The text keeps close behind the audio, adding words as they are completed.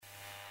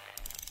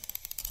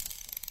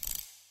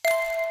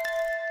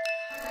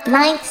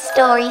Ninth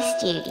Story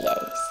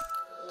Studios,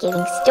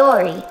 giving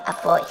story a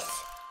voice.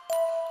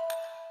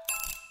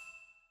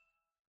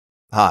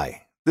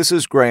 Hi, this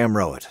is Graham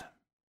Rowett.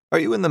 Are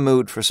you in the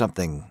mood for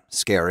something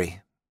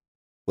scary?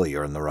 Well,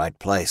 you're in the right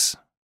place.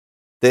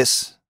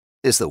 This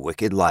is The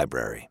Wicked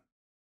Library.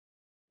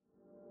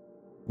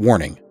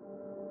 Warning.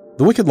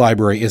 The Wicked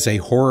Library is a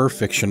horror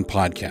fiction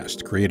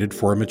podcast created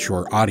for a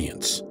mature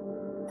audience.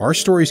 Our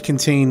stories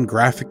contain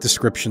graphic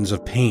descriptions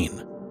of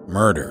pain,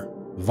 murder,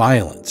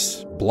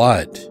 violence,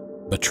 blood,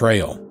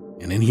 betrayal,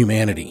 and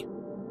inhumanity.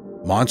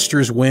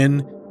 Monsters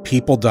win,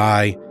 people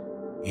die,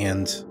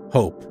 and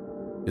hope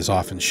is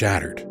often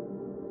shattered.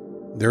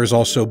 There is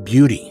also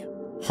beauty,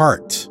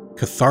 heart,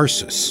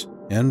 catharsis,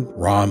 and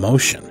raw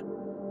emotion.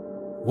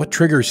 What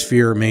triggers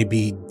fear may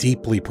be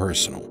deeply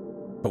personal,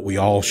 but we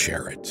all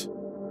share it.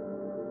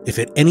 If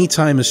at any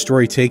time a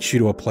story takes you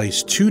to a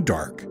place too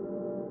dark,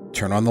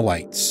 turn on the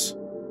lights,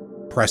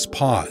 press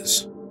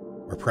pause,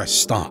 or press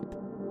stop.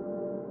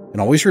 And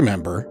always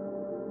remember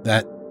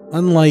that,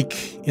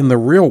 unlike in the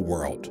real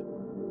world,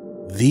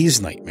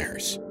 these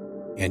nightmares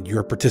and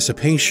your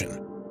participation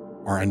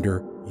are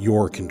under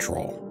your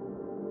control.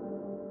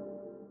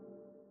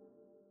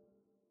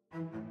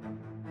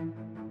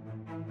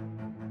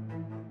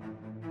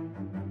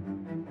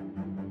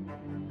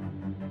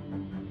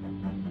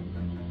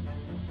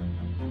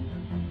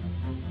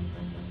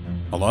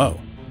 Hello,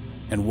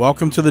 and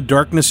welcome to The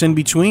Darkness in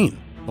Between,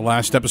 the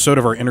last episode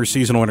of our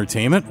interseasonal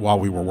entertainment while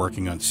we were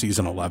working on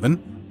Season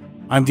 11.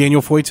 I'm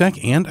Daniel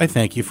Foytek, and I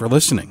thank you for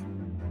listening.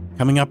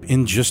 Coming up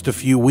in just a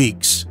few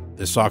weeks,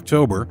 this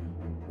October,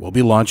 we'll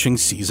be launching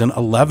Season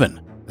 11,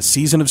 a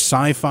season of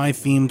sci-fi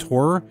themed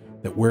horror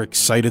that we're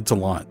excited to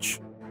launch.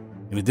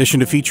 In addition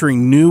to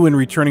featuring new and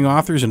returning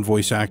authors and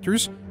voice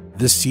actors,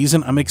 this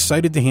season I'm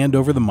excited to hand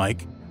over the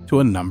mic to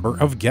a number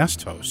of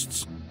guest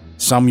hosts.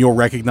 Some you'll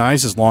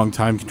recognize as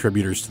longtime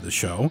contributors to the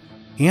show,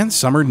 and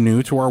some are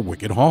new to our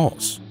Wicked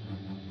Halls.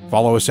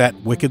 Follow us at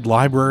Wicked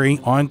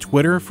Library on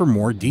Twitter for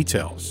more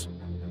details.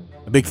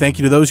 A big thank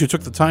you to those who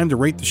took the time to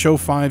rate the show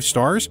 5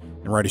 stars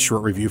and write a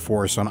short review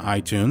for us on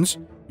iTunes.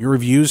 Your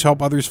reviews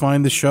help others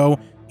find the show,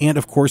 and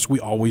of course, we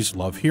always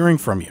love hearing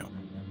from you.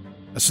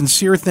 A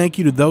sincere thank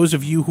you to those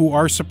of you who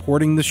are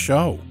supporting the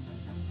show.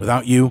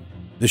 Without you,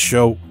 this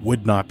show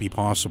would not be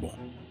possible.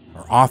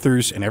 Our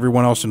authors and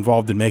everyone else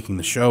involved in making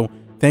the show,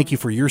 thank you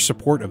for your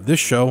support of this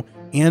show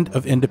and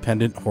of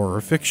independent horror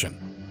fiction.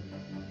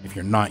 If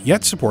you're not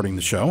yet supporting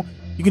the show,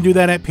 you can do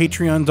that at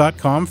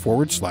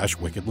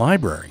patreon.com/Wicked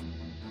Library.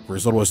 For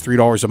as little as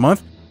 $3 a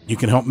month, you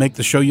can help make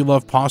the show you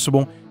love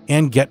possible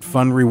and get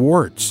fun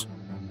rewards.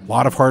 A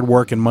lot of hard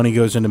work and money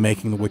goes into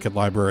making the Wicked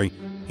Library,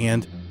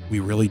 and we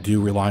really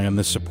do rely on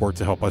this support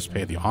to help us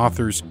pay the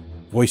authors,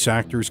 voice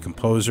actors,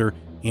 composer,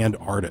 and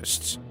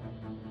artists.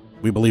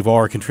 We believe all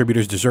our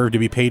contributors deserve to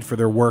be paid for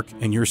their work,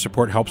 and your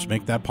support helps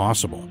make that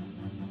possible.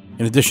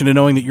 In addition to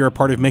knowing that you're a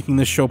part of making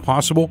this show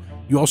possible,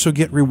 you also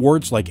get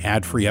rewards like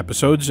ad-free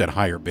episodes at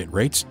higher bit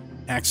rates,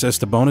 access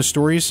to bonus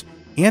stories,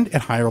 and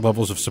at higher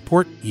levels of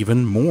support,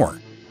 even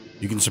more.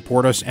 You can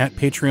support us at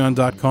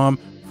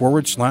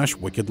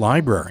patreon.com/Wicked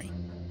Library.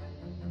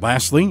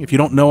 Lastly, if you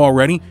don't know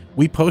already,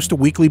 we post a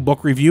weekly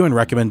book review and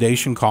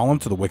recommendation column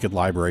to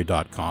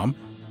thewickedlibrary.com.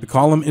 The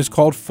column is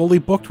called Fully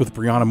Booked with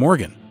Brianna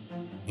Morgan.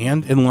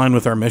 And in line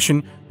with our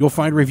mission, you'll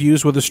find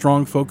reviews with a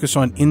strong focus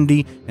on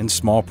indie and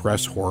small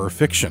press horror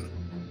fiction.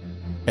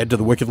 Head to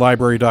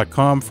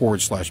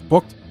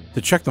thewickedlibrary.com/booked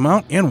to check them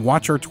out and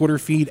watch our Twitter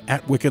feed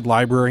at Wicked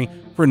Library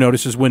for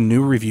notices when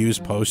new reviews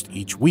post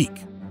each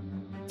week.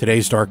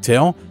 Today's Dark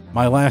Tale,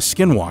 My Last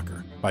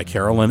Skinwalker, by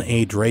Carolyn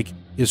A. Drake,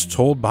 is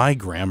told by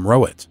Graham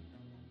Rowett.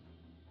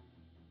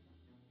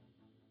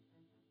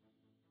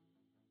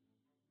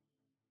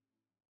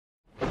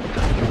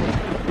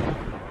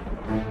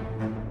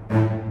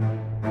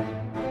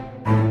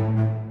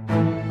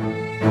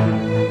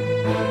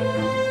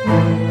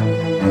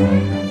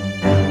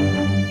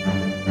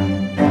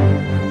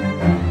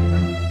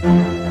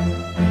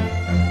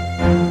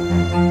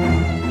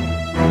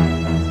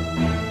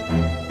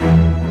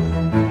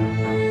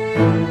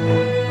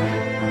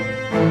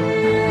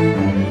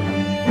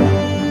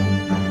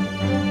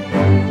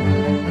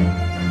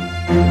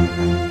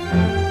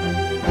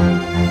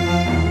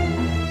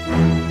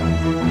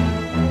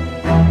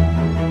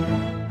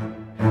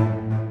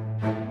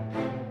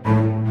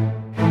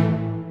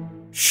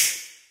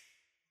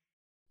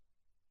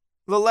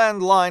 The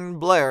landline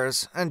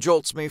blares and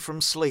jolts me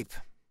from sleep.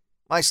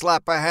 I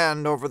slap a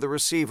hand over the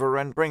receiver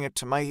and bring it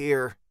to my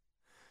ear.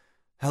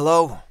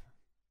 Hello?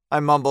 I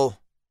mumble.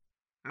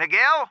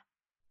 Miguel?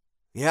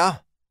 Yeah?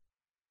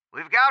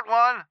 We've got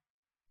one.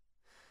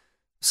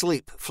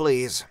 Sleep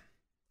flees.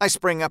 I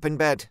spring up in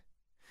bed.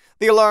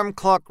 The alarm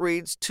clock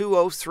reads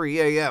 2:03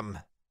 a.m.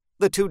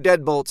 The 2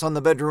 deadbolts on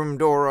the bedroom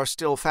door are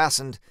still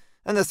fastened,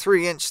 and the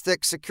 3-inch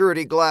thick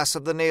security glass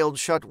of the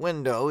nailed-shut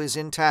window is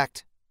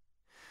intact.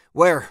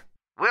 Where?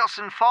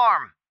 Wilson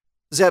Farm.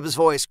 Zeb's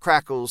voice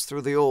crackles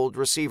through the old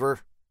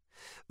receiver.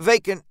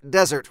 Vacant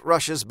desert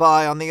rushes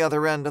by on the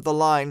other end of the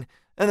line,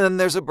 and then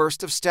there's a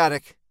burst of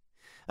static.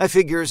 I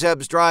figure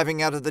Zeb's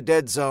driving out of the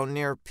dead zone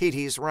near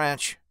Petey's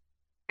ranch.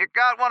 It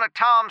got one of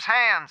Tom's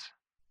hands.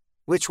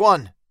 Which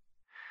one?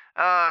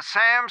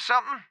 Sam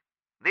something?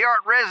 The art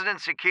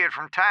residency kid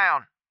from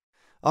town.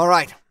 All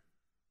right.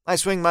 I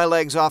swing my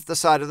legs off the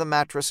side of the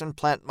mattress and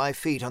plant my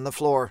feet on the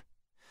floor.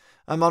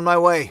 I'm on my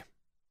way.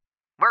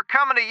 We're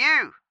coming to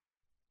you.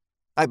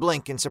 I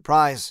blink in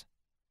surprise.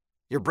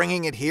 You're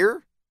bringing it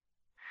here?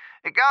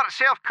 It got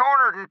itself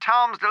cornered in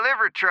Tom's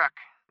delivery truck,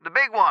 the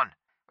big one.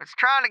 It's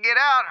trying to get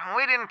out, and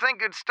we didn't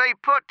think it'd stay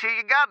put till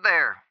you got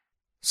there.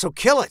 So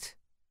kill it.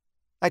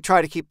 I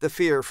try to keep the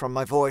fear from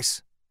my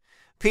voice.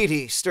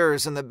 Petey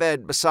stirs in the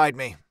bed beside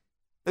me.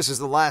 This is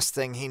the last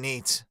thing he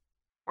needs.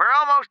 We're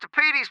almost to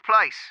Petey's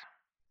place.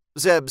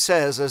 Zeb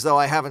says as though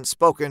I haven't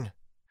spoken.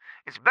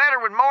 It's better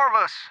with more of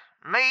us.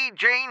 Me,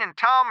 Jean, and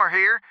Tom are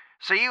here,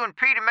 so you and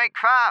Petey make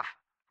 5.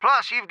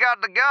 Plus, you've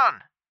got the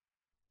gun.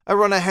 I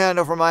run a hand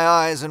over my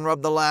eyes and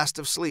rub the last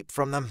of sleep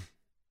from them.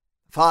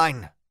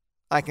 Fine,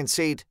 I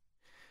concede.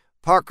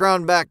 Park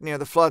round back near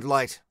the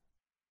floodlight.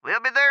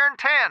 We'll be there in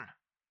 10.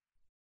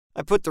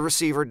 I put the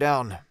receiver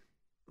down.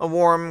 A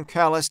warm,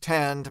 calloused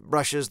hand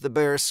brushes the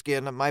bare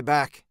skin of my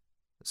back.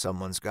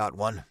 Someone's got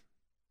one.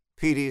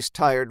 Petey's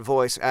tired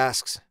voice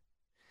asks.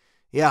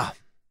 Yeah.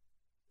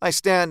 I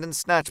stand and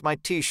snatch my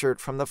t-shirt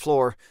from the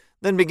floor,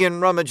 then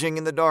begin rummaging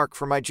in the dark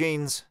for my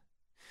jeans.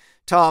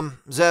 Tom,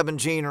 Zeb, and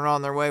Jean are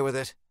on their way with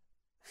it.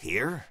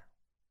 Here?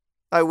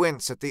 I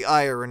wince at the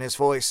ire in his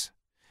voice.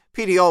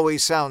 Petey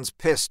always sounds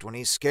pissed when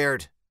he's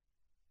scared.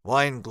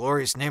 Why in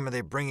glory's name are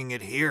they bringing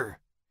it here?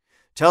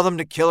 Tell them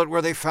to kill it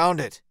where they found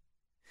it.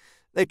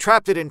 They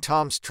trapped it in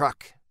Tom's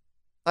truck.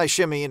 I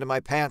shimmy into my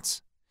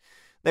pants.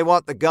 They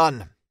want the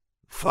gun.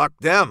 Fuck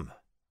them.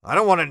 I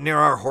don't want it near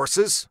our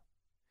horses.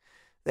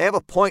 They have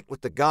a point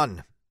with the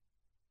gun.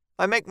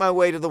 I make my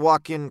way to the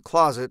walk-in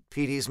closet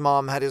Petey's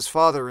mom had his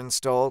father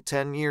install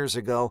 10 years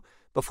ago,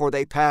 before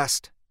they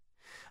passed.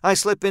 I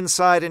slip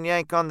inside and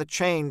yank on the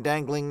chain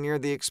dangling near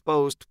the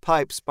exposed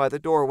pipes by the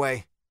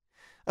doorway.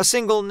 A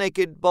single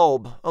naked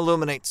bulb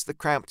illuminates the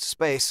cramped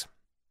space.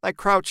 I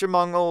crouch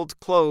among old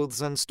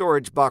clothes and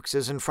storage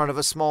boxes in front of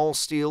a small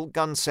steel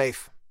gun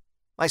safe.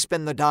 I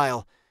spin the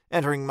dial,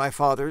 entering my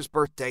father's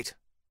birth date.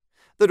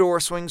 The door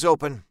swings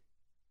open.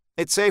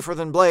 It's safer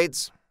than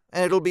Blades,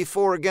 and it'll be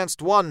 4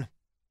 against 1.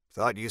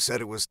 Thought you said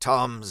it was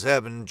Tom,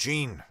 Zeb, and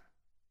Jean.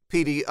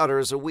 Petey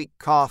utters a weak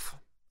cough,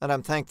 and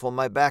I'm thankful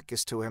my back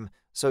is to him,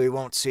 so he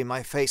won't see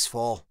my face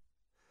fall.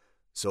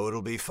 So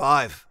it'll be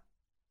 5.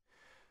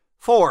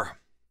 4,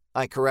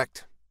 I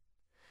correct.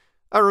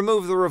 I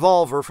remove the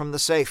revolver from the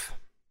safe.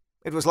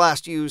 It was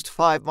last used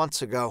 5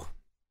 months ago.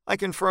 I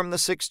confirm the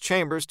 6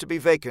 chambers to be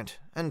vacant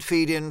and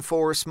feed in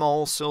 4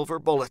 small silver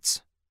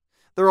bullets.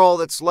 They're all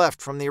that's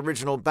left from the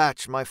original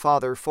batch my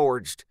father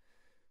forged.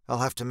 I'll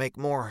have to make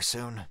more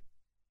soon.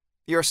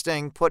 You're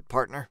staying put,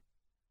 partner.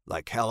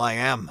 Like hell I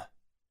am.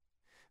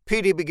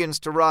 Petey begins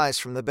to rise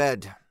from the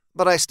bed,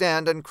 but I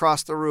stand and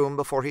cross the room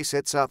before he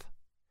sits up.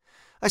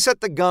 I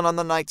set the gun on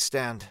the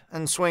nightstand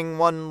and swing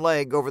one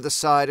leg over the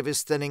side of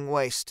his thinning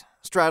waist,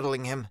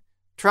 straddling him,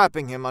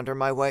 trapping him under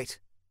my weight.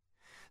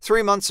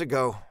 3 months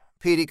ago,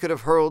 Petey could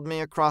have hurled me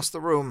across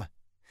the room.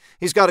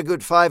 He's got a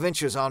good 5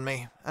 inches on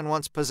me and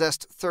once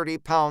possessed 30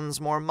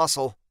 pounds more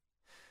muscle.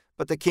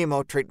 But the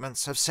chemo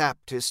treatments have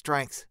sapped his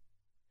strength.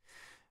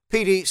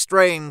 Petey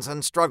strains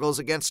and struggles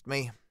against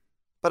me,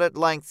 but at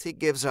length he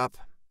gives up.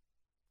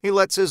 He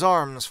lets his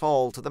arms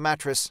fall to the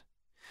mattress.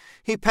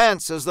 He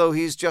pants as though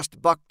he's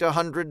just bucked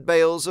 100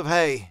 bales of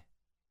hay.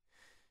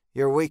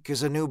 You're weak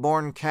as a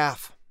newborn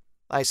calf,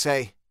 I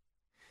say.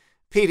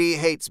 Petey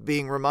hates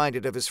being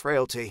reminded of his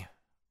frailty,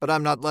 but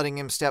I'm not letting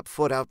him step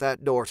foot out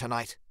that door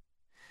tonight.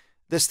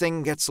 This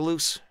thing gets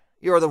loose,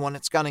 you're the one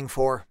it's gunning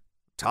for.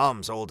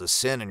 Tom's old as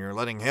sin and you're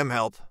letting him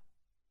help.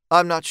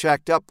 I'm not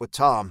shacked up with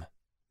Tom.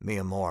 Me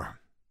more.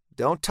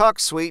 Don't talk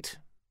sweet,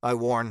 I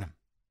warn.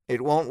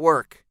 It won't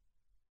work.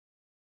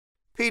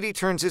 Petey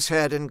turns his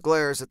head and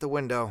glares at the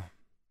window.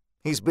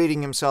 He's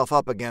beating himself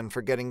up again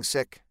for getting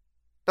sick.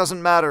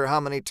 Doesn't matter how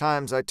many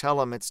times I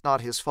tell him it's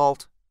not his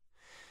fault.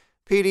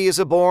 Petey is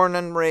a born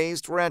and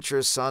raised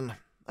rancher's son,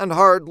 and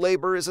hard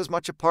labor is as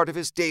much a part of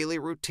his daily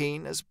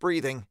routine as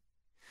breathing.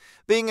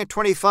 Being a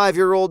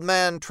 25-year-old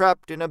man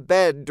trapped in a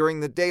bed during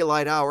the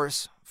daylight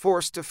hours,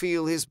 forced to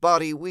feel his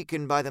body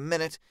weaken by the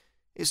minute,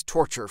 is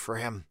torture for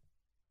him.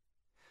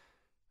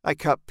 I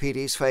cup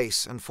Petey's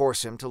face and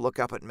force him to look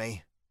up at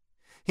me.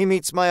 He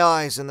meets my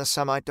eyes in the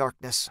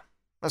semi-darkness,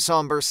 a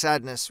somber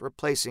sadness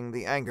replacing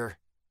the anger.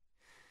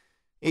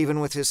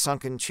 Even with his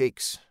sunken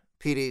cheeks,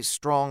 Petey's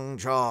strong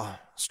jaw,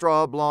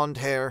 straw-blonde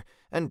hair,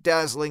 and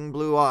dazzling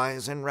blue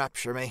eyes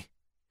enrapture me.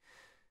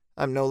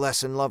 I'm no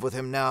less in love with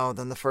him now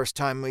than the first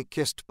time we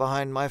kissed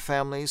behind my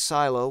family's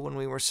silo when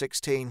we were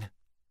 16.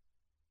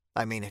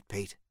 I mean it,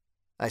 Pete,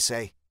 I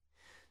say.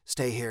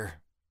 Stay here.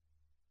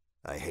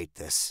 I hate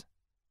this,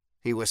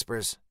 he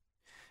whispers.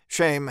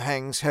 Shame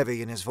hangs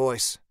heavy in his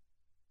voice.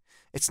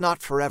 It's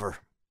not forever,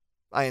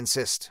 I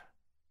insist,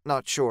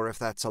 not sure if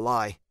that's a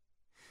lie.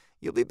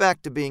 You'll be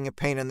back to being a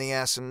pain in the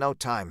ass in no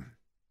time,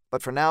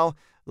 but for now,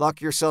 Lock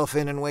yourself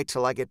in and wait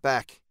till I get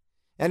back.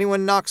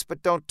 Anyone knocks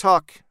but don't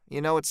talk, you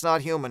know it's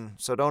not human,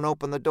 so don't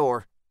open the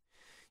door.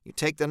 You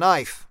take the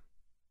knife.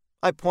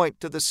 I point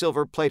to the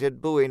silver-plated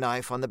Bowie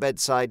knife on the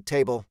bedside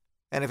table,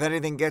 and if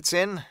anything gets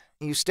in,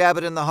 you stab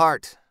it in the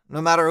heart,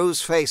 no matter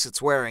whose face it's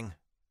wearing.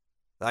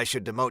 I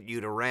should demote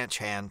you to ranch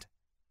hand.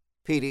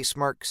 Petey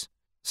smirks,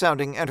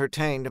 sounding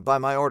entertained by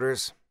my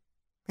orders.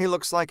 He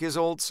looks like his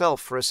old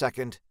self for a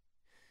second.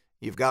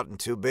 You've gotten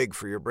too big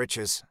for your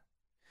britches.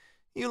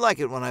 You like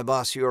it when I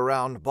boss you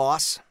around,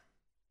 boss.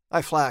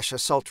 I flash a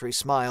sultry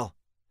smile.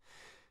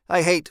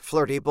 I hate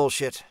flirty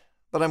bullshit,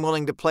 but I'm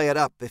willing to play it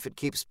up if it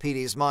keeps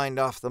Petey's mind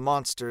off the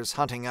monsters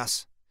hunting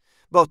us,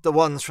 both the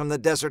ones from the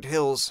desert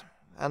hills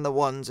and the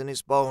ones in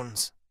his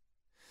bones.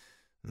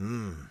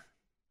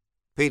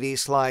 Petey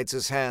slides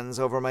his hands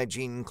over my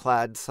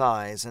jean-clad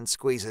thighs and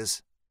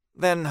squeezes.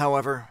 Then,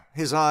 however,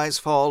 his eyes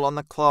fall on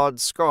the clawed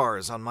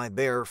scars on my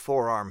bare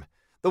forearm,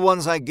 the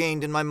ones I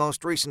gained in my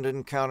most recent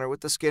encounter with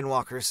the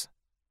Skinwalkers.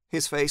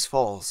 His face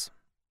falls.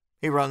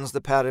 He runs the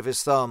pad of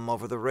his thumb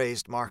over the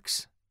raised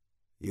marks.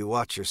 You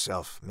watch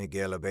yourself,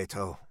 Miguel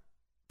Abeto,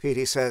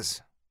 Petey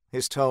says,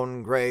 his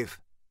tone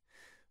grave.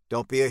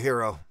 Don't be a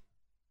hero.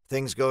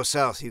 Things go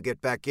south, you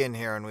get back in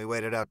here and we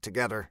wait it out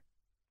together.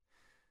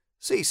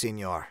 Si,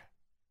 senor.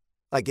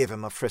 I give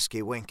him a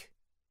frisky wink.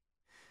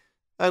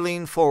 I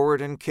lean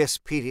forward and kiss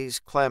Petey's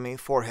clammy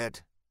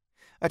forehead.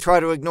 I try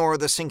to ignore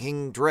the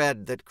sinking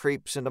dread that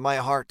creeps into my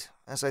heart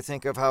as I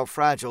think of how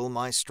fragile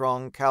my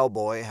strong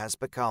cowboy has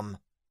become.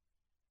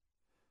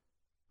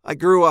 I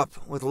grew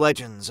up with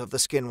legends of the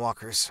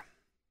Skinwalkers.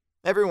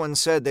 Everyone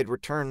said they'd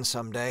return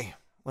someday,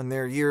 when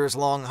their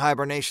years-long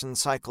hibernation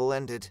cycle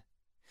ended.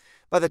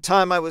 By the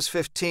time I was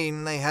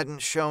 15, they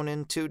hadn't shown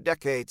in 2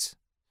 decades.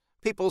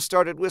 People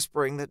started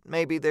whispering that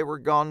maybe they were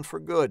gone for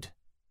good.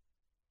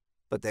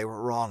 But they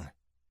were wrong.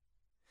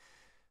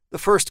 The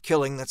first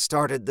killing that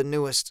started the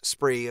newest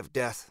spree of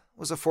death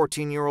was a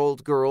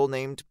 14-year-old girl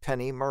named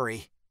Penny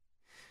Murray.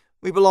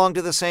 We belonged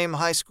to the same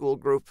high school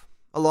group,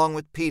 along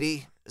with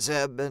Petey,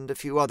 Zeb, and a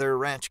few other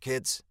ranch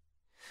kids.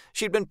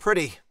 She'd been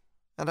pretty,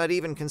 and I'd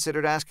even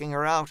considered asking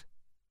her out.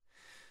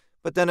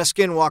 But then a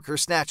Skinwalker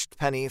snatched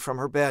Penny from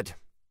her bed.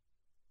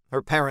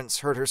 Her parents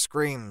heard her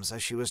screams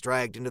as she was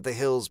dragged into the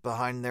hills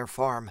behind their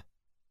farm.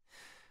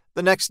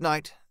 The next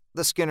night,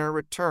 the Skinner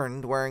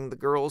returned wearing the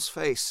girl's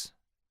face.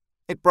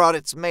 It brought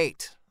its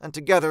mate, and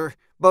together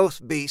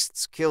both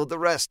beasts killed the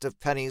rest of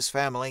Penny's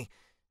family,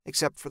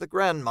 except for the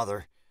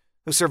grandmother,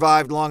 who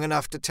survived long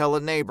enough to tell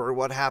a neighbor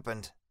what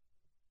happened.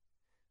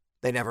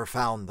 They never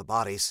found the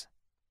bodies.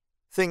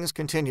 Things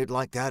continued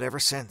like that ever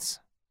since.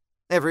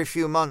 Every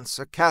few months,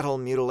 a cattle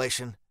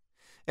mutilation.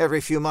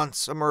 Every few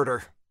months, a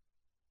murder.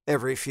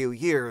 Every few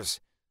years,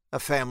 a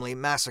family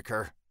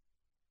massacre.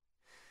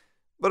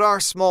 But our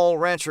small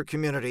rancher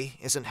community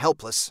isn't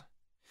helpless.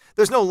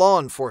 There's no law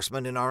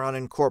enforcement in our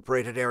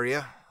unincorporated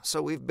area,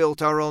 so we've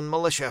built our own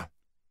militia.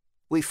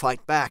 We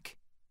fight back.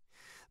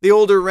 The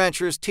older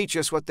ranchers teach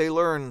us what they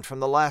learned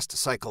from the last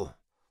cycle,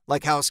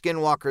 like how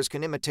Skinwalkers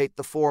can imitate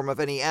the form of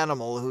any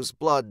animal whose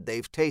blood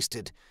they've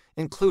tasted,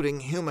 including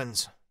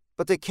humans,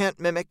 but they can't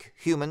mimic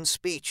human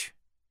speech.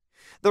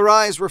 Their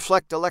eyes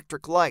reflect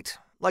electric light,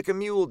 like a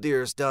mule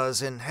deer's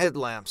does in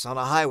headlamps on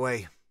a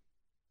highway.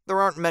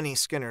 There aren't many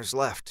Skinners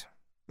left,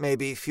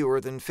 maybe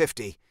fewer than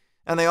 50,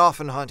 and they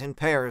often hunt in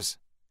pairs.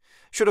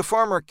 Should a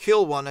farmer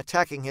kill one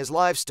attacking his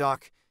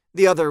livestock,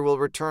 the other will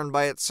return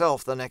by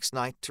itself the next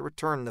night to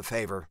return the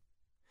favor.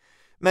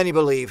 Many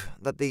believe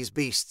that these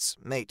beasts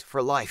mate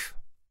for life.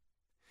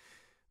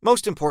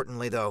 Most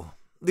importantly, though,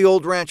 the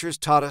old ranchers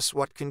taught us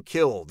what can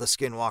kill the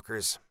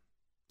Skinwalkers.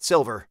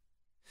 Silver.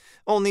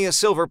 Only a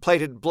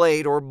silver-plated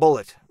blade or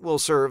bullet will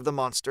serve the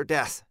monster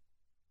death.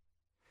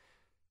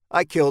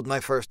 I killed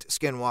my first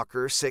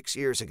Skinwalker 6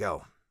 years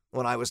ago,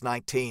 when I was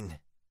 19.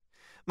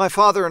 My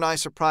father and I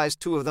surprised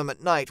 2 of them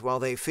at night while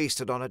they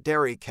feasted on a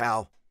dairy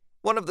cow.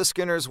 One of the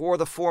Skinners wore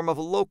the form of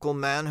a local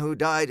man who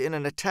died in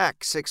an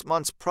attack 6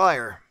 months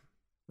prior.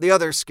 The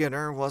other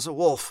Skinner was a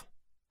wolf.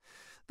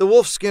 The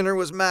wolf Skinner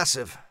was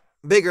massive,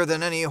 bigger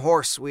than any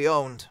horse we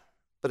owned,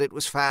 but it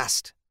was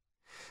fast.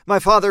 My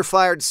father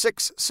fired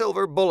 6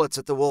 silver bullets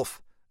at the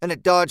wolf, and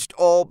it dodged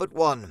all but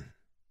one,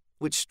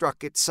 which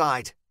struck its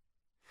side.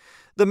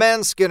 The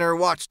man Skinner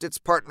watched its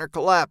partner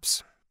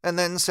collapse, and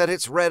then set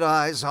its red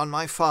eyes on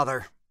my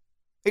father.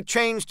 It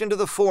changed into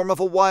the form of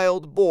a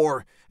wild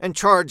boar and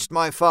charged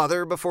my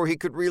father before he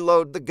could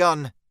reload the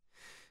gun.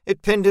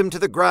 It pinned him to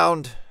the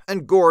ground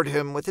and gored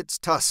him with its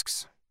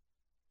tusks.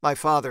 My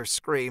father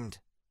screamed.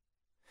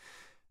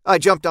 I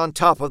jumped on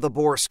top of the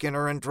boar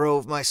Skinner and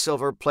drove my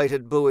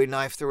silver-plated Bowie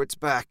knife through its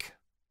back.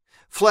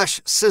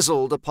 Flesh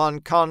sizzled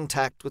upon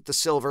contact with the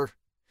silver.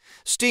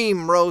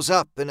 Steam rose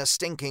up in a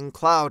stinking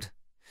cloud.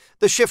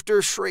 The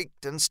shifter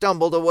shrieked and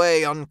stumbled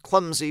away on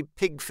clumsy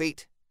pig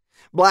feet.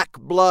 Black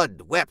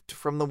blood wept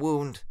from the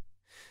wound.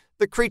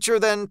 The creature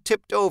then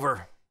tipped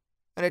over,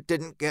 and it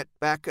didn't get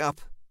back up.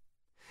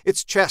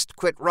 Its chest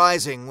quit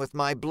rising with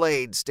my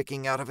blade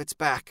sticking out of its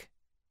back.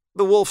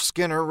 The wolf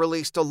Skinner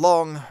released a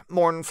long,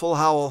 mournful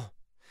howl.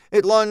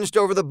 It lunged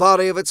over the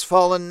body of its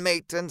fallen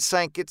mate and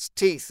sank its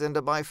teeth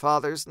into my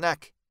father's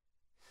neck.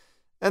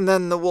 And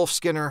then the wolf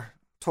skinner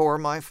tore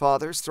my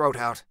father's throat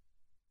out.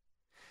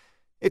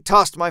 It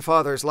tossed my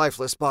father's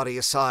lifeless body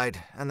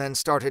aside and then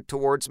started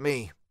towards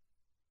me.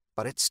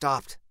 But it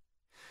stopped.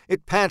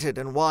 It panted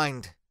and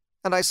whined,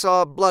 and I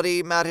saw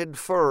bloody, matted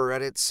fur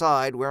at its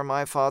side where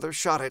my father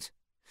shot it.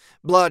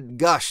 Blood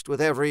gushed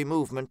with every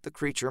movement the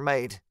creature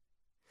made.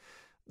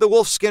 The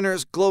wolf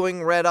skinner's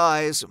glowing red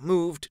eyes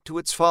moved to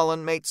its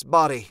fallen mate's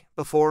body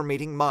before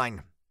meeting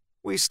mine.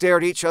 We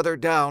stared each other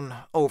down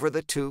over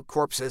the two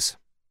corpses.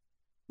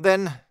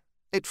 Then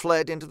it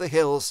fled into the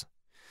hills,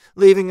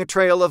 leaving a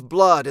trail of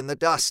blood in the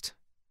dust.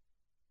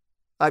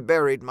 I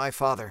buried my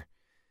father,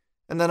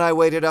 and then I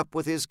waited up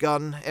with his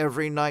gun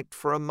every night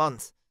for a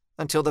month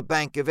until the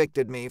bank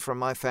evicted me from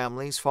my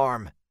family's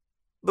farm.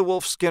 The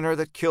wolf skinner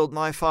that killed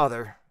my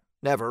father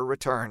never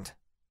returned.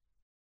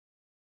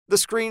 The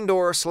screen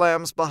door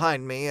slams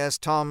behind me as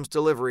Tom's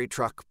delivery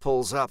truck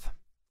pulls up.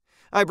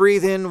 I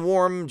breathe in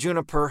warm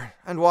juniper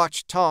and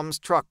watch Tom's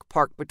truck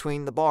park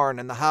between the barn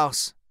and the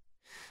house.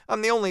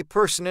 I'm the only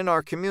person in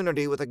our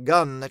community with a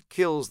gun that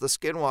kills the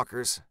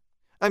Skinwalkers.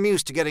 I'm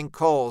used to getting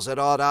calls at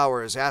odd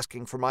hours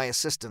asking for my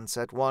assistance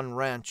at one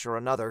ranch or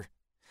another.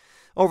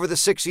 Over the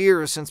 6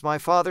 years since my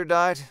father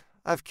died,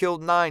 I've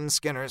killed 9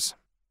 Skinners.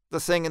 The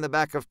thing in the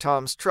back of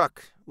Tom's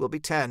truck will be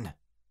 10.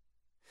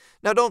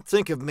 Now don't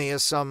think of me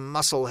as some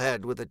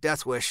musclehead with a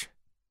death wish.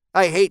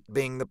 I hate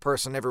being the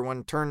person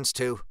everyone turns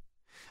to.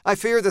 I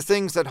fear the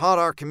things that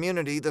haunt our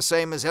community the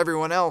same as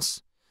everyone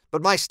else,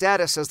 but my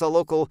status as the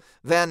local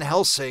Van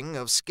Helsing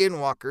of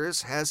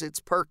Skinwalkers has its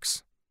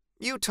perks.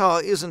 Utah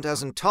isn't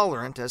as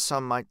intolerant as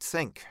some might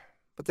think,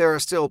 but there are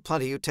still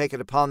plenty who take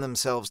it upon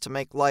themselves to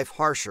make life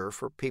harsher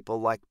for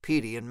people like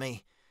Petey and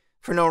me,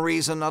 for no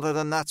reason other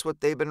than that's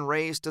what they've been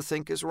raised to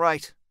think is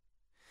right.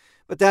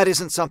 But that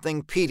isn't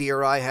something Petey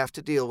or I have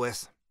to deal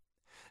with.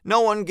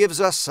 No one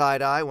gives us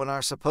side-eye when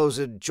our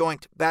supposed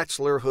joint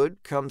bachelorhood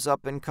comes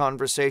up in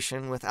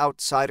conversation with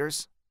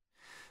outsiders.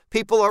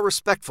 People are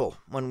respectful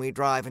when we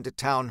drive into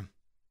town.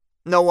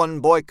 No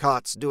one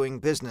boycotts doing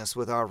business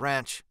with our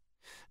ranch.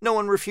 No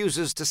one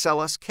refuses to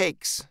sell us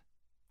cakes.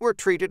 We're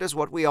treated as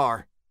what we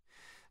are.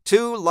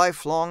 2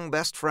 lifelong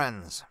best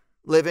friends,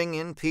 living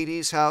in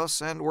Petey's house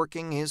and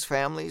working his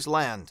family's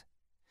land.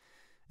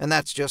 And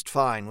that's just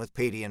fine with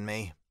Petey and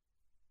me.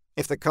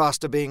 If the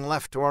cost of being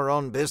left to our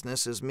own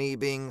business is me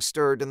being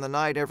stirred in the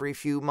night every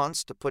few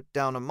months to put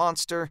down a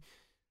monster,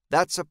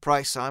 that's a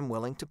price I'm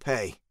willing to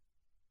pay.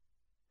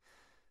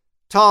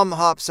 Tom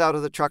hops out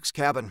of the truck's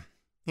cabin,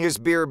 his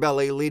beer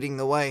belly leading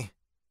the way.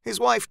 His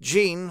wife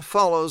Jean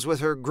follows with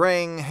her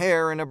graying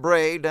hair in a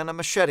braid and a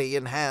machete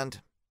in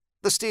hand.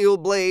 The steel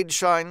blade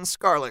shines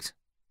scarlet.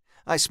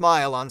 I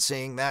smile on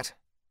seeing that.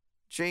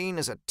 Jean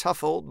is a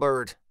tough old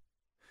bird.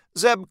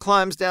 Zeb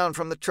climbs down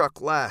from the truck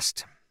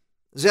last.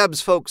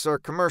 Zeb's folks are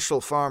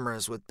commercial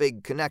farmers with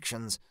big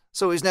connections,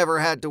 so he's never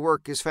had to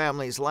work his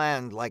family's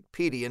land like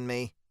Petey and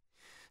me.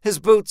 His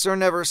boots are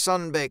never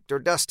sun-baked or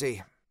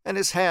dusty, and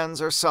his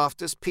hands are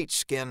soft as peach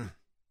skin.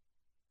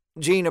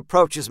 Jean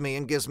approaches me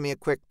and gives me a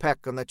quick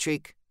peck on the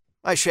cheek.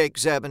 I shake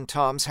Zeb and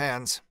Tom's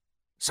hands.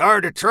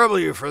 "Sorry to trouble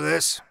you for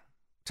this,"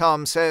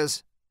 Tom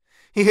says.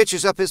 He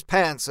hitches up his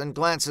pants and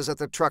glances at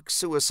the truck's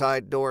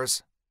suicide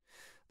doors.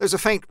 There's a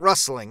faint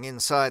rustling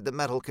inside the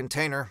metal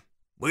container.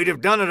 "We'd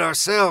have done it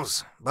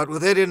ourselves, but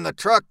with it in the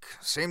truck,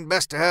 seemed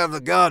best to have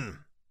the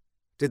gun."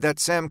 "Did that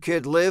Sam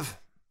kid live?"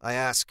 I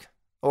ask.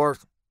 Or...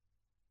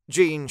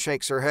 Jean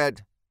shakes her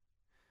head.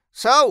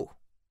 "So,"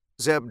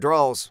 Zeb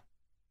drawls,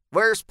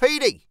 "where's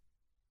Petey?"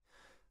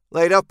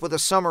 "Laid up with a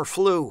summer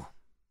flu."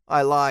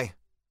 I lie.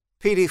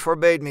 Petey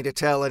forbade me to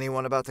tell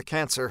anyone about the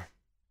cancer.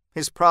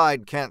 His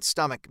pride can't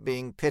stomach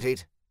being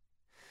pitied.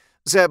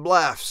 Zeb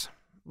laughs,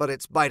 but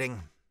it's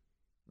biting.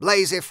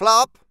 "Lazy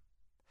flop."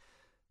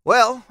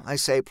 "Well," I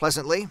say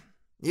pleasantly,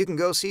 "you can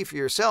go see for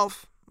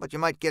yourself, but you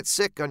might get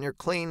sick on your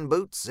clean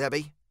boots,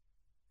 Zebby."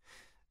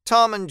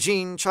 Tom and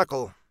Jean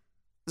chuckle.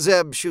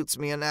 Zeb shoots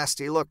me a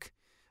nasty look,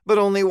 but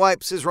only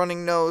wipes his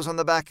running nose on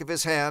the back of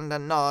his hand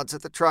and nods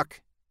at the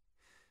truck.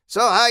 "So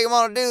how you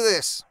want to do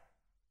this?"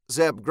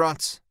 Zeb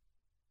grunts.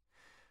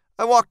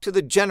 I walk to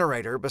the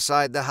generator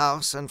beside the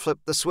house and flip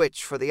the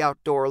switch for the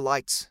outdoor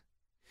lights.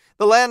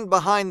 The land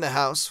behind the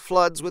house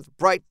floods with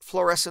bright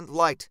fluorescent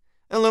light,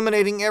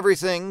 illuminating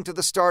everything to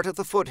the start of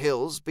the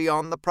foothills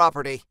beyond the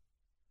property.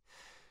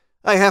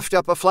 I heft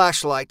up a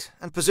flashlight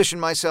and position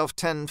myself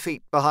 10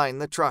 feet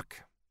behind the truck.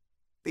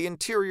 The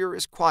interior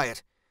is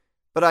quiet,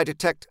 but I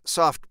detect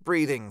soft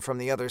breathing from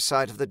the other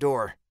side of the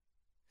door.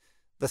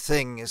 The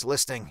thing is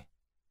listening.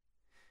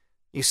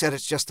 "You said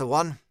it's just the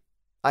one?"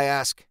 I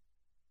ask.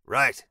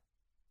 "Right,"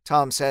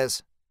 Tom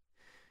says.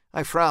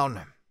 I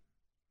frown.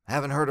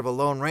 Haven't heard of a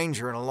Lone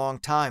Ranger in a long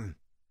time.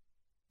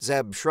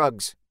 Zeb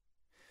shrugs.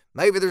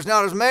 "Maybe there's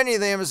not as many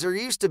of them as there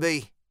used to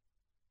be."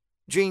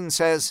 Jean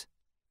says,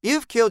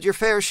 "You've killed your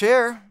fair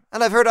share,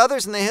 and I've heard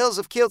others in the hills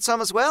have killed some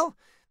as well.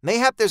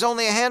 Mayhap there's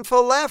only a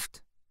handful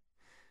left."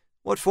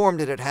 "What form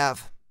did it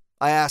have?"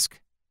 I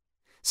ask.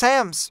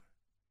 "Sam's.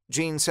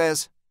 Jean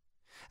says.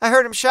 "I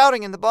heard him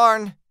shouting in the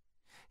barn.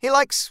 He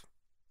liked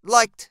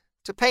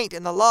to paint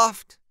in the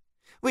loft.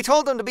 We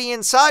told him to be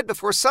inside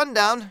before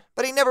sundown,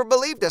 but he never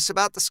believed us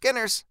about the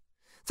Skinners.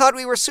 Thought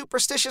we were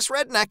superstitious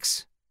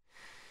rednecks.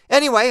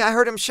 Anyway, I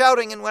heard him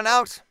shouting and went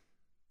out.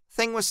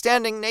 Thing was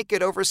standing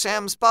naked over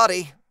Sam's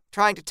body,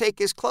 trying to take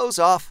his clothes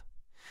off.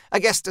 I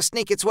guess to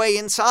sneak its way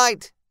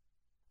inside."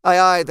 I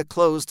eye the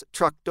closed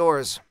truck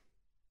doors.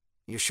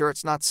 "You sure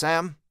it's not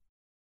Sam?"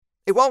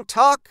 "It won't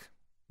talk,"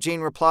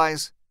 Jean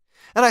replies.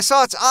 "And I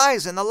saw its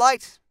eyes in the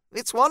light.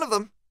 It's one of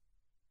them."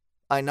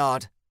 I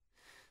nod.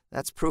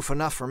 "That's proof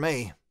enough for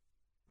me.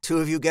 Two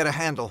of you get a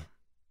handle."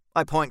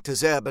 I point to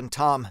Zeb and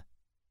Tom.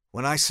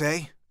 "When I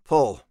say,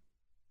 pull.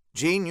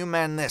 Jean, you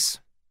man this."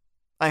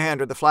 I hand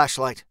her the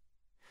flashlight.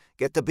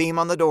 "Get the beam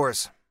on the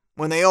doors.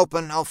 When they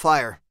open, I'll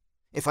fire.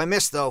 If I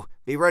miss, though,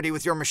 be ready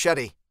with your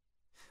machete."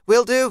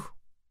 "Will do,"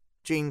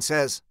 Jean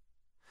says.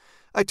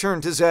 I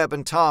turn to Zeb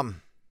and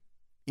Tom.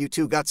 "You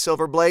two got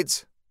silver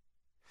blades?"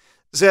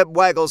 Zeb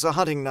waggles a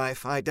hunting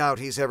knife I doubt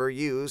he's ever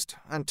used,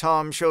 and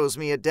Tom shows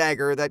me a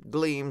dagger that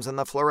gleams in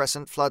the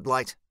fluorescent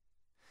floodlight.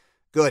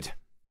 "Good."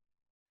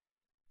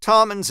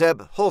 Tom and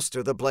Zeb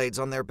holster the blades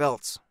on their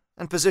belts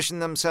and position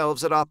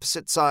themselves at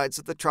opposite sides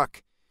of the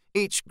truck,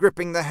 each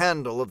gripping the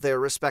handle of their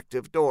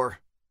respective door.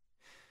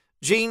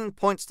 Jean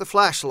points the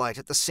flashlight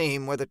at the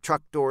seam where the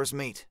truck doors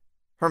meet,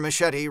 her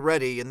machete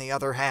ready in the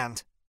other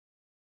hand.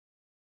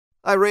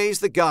 I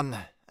raise the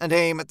gun and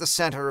aim at the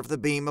center of the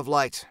beam of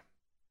light.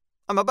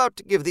 I'm about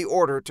to give the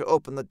order to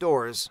open the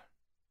doors,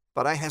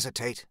 but I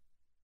hesitate.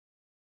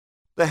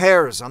 The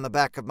hairs on the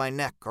back of my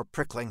neck are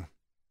prickling.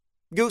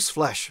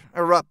 Gooseflesh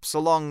erupts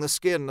along the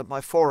skin of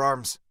my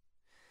forearms.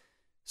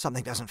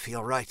 Something doesn't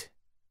feel right.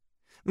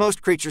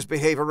 Most creatures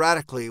behave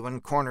erratically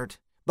when cornered,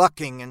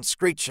 bucking and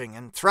screeching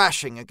and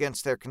thrashing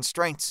against their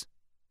constraints.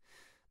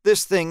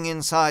 This thing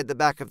inside the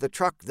back of the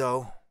truck,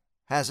 though,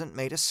 hasn't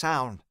made a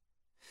sound,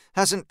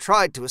 hasn't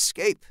tried to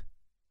escape.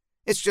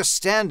 It's just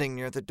standing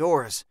near the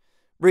doors,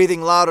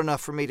 breathing loud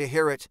enough for me to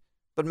hear it,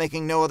 but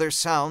making no other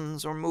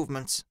sounds or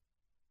movements.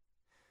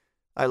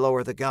 I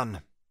lower the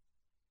gun.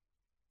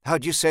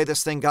 "How'd you say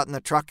this thing got in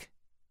the truck?"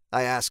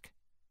 I ask.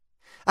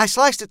 "I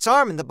sliced its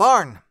arm in the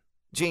barn,"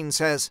 Jean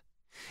says.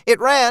 "It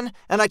ran,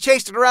 and I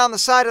chased it around the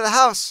side of the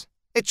house.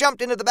 It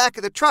jumped into the back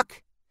of the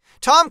truck.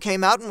 Tom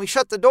came out, and we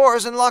shut the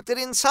doors and locked it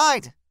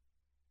inside."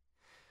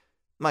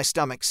 My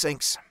stomach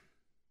sinks.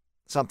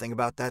 Something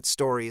about that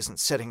story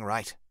isn't sitting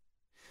right.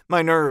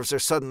 My nerves are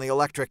suddenly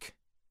electric.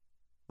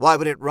 Why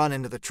would it run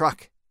into the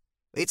truck?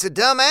 "It's a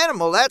dumb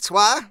animal, that's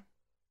why,"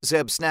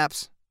 Zeb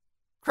snaps.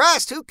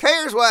 "Christ, who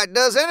cares why it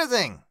does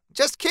anything?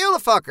 Just kill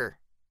the fucker."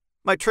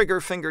 My trigger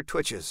finger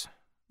twitches,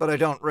 but I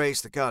don't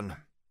raise the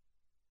gun.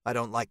 I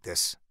don't like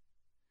this.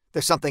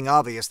 There's something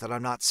obvious that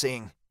I'm not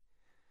seeing.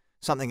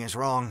 Something is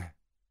wrong.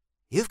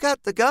 "You've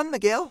got the gun,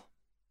 Miguel,"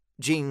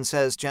 Jean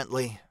says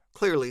gently,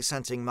 clearly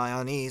sensing my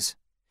unease.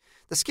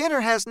 "The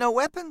Skinner has no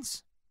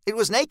weapons. It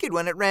was naked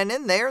when it ran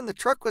in there and the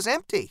truck was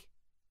empty."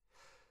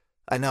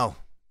 "I know,"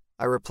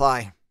 I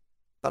reply,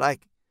 "but I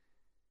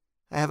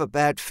have a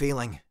bad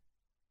feeling."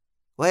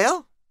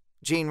 "Well,"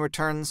 Jean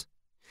returns,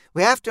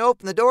 "we have to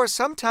open the door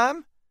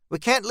sometime. We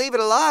can't leave it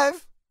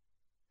alive."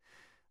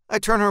 I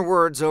turn her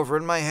words over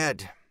in my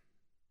head.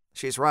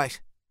 She's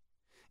right.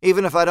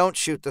 Even if I don't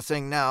shoot the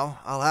thing now,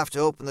 I'll have to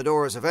open the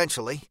doors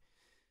eventually.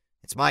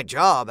 It's my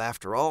job,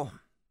 after all.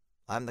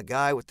 I'm the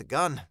guy with the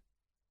gun.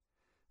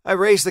 I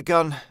raise the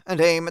gun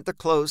and aim at the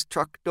closed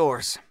truck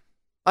doors.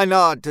 I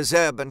nod to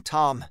Zeb and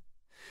Tom.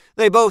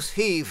 They both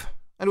heave,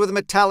 and with a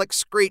metallic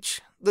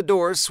screech, the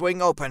doors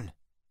swing open.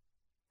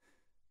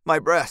 My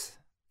breath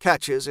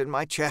catches in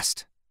my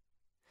chest.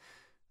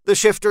 The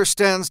shifter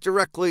stands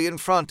directly in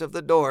front of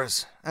the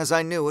doors, as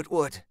I knew it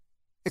would.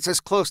 It's as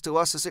close to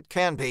us as it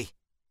can be.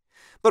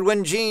 But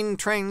when Jean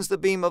trains the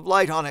beam of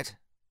light on it,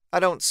 I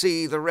don't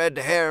see the red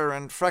hair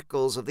and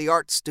freckles of the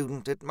art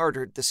student it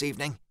murdered this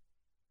evening.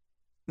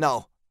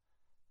 No.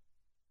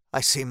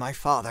 I see my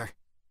father.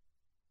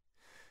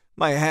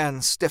 My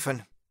hands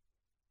stiffen.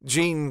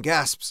 Jean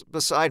gasps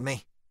beside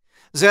me.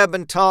 Zeb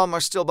and Tom are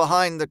still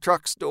behind the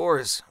truck's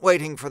doors,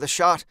 waiting for the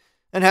shot,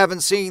 and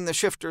haven't seen the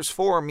shifter's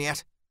form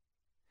yet.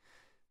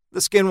 The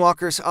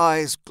Skinwalker's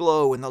eyes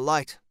glow in the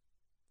light.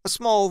 A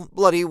small,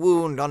 bloody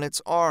wound on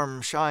its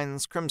arm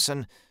shines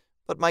crimson,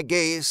 but my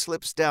gaze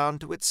slips down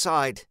to its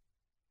side.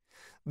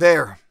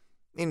 There,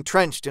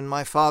 entrenched in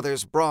my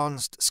father's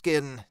bronzed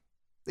skin,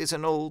 is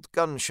an old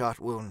gunshot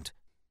wound,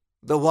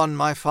 the one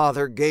my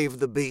father gave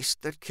the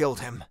beast that killed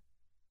him.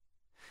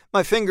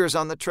 My finger's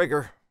on the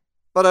trigger,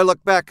 but I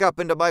look back up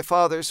into my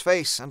father's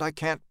face and I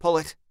can't pull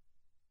it.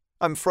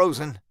 I'm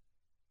frozen.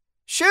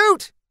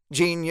 "Shoot!"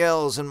 Jean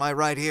yells in my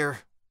right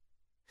ear.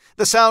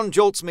 The sound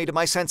jolts me to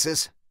my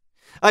senses.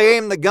 I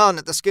aim the gun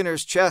at the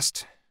Skinner's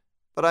chest,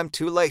 but I'm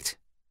too late.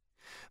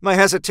 My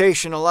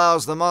hesitation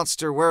allows the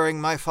monster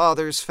wearing my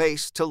father's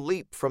face to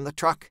leap from the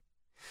truck.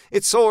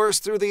 It soars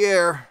through the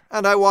air,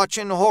 and I watch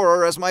in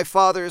horror as my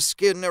father's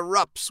skin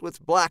erupts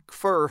with black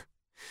fur.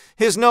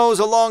 His nose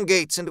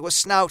elongates into a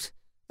snout,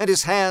 and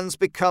his hands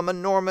become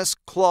enormous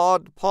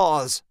clawed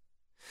paws.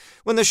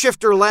 When the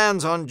shifter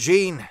lands on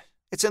Jean,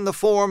 it's in the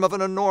form of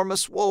an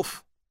enormous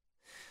wolf.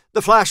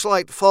 The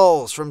flashlight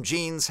falls from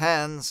Jean's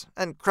hands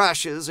and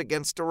crashes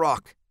against a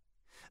rock.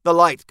 The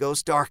light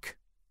goes dark.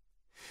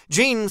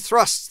 Jean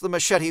thrusts the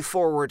machete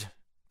forward,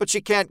 but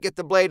she can't get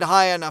the blade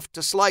high enough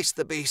to slice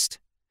the beast.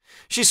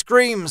 She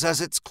screams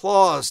as its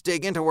claws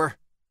dig into her.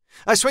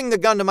 I swing the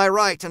gun to my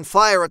right and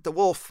fire at the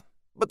wolf,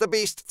 but the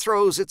beast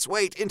throws its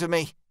weight into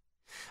me.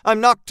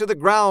 I'm knocked to the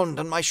ground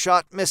and my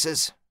shot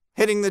misses,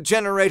 hitting the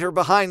generator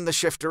behind the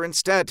shifter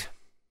instead.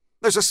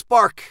 There's a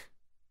spark,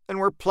 and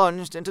we're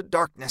plunged into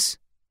darkness.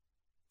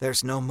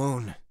 There's no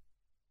moon,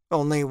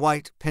 only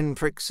white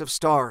pinpricks of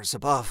stars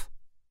above.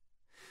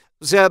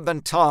 Zeb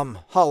and Tom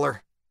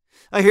holler.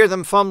 I hear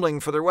them fumbling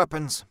for their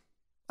weapons.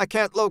 I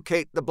can't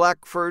locate the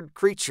black-furred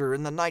creature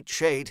in the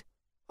nightshade.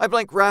 I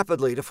blink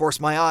rapidly to force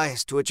my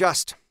eyes to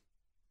adjust.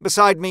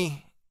 Beside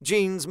me,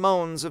 Jean's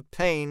moans of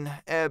pain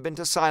ebb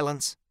into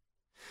silence.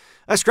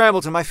 I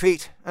scramble to my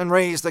feet and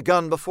raise the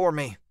gun before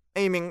me,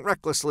 aiming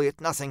recklessly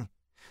at nothing,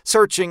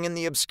 searching in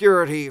the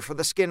obscurity for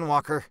the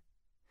Skinwalker.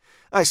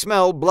 I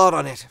smell blood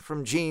on it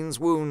from Jean's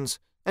wounds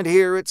and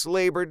hear its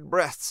labored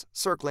breaths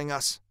circling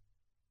us.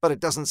 But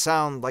it doesn't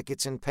sound like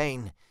it's in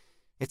pain.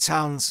 It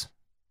sounds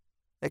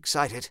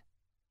excited.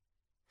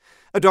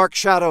 A dark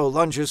shadow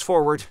lunges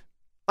forward.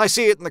 I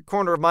see it in the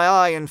corner of my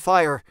eye and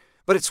fire,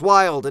 but it's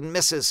wild and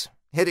misses,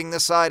 hitting the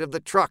side of the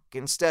truck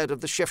instead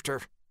of the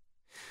shifter.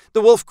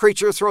 The wolf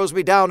creature throws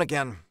me down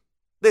again.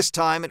 This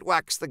time it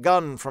whacks the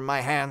gun from my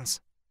hands.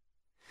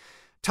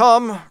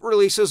 Tom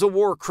releases a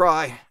war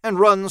cry and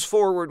runs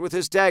forward with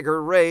his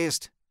dagger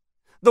raised.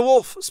 The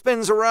wolf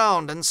spins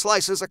around and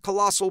slices a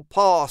colossal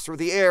paw through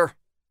the air.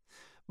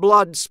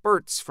 Blood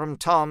spurts from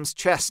Tom's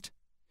chest.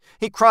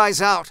 He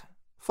cries out,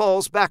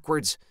 falls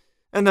backwards,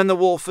 and then the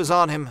wolf is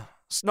on him,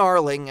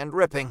 snarling and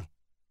ripping.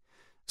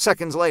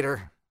 Seconds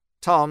later,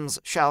 Tom's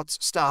shouts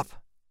stop.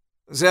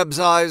 Zeb's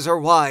eyes are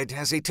wide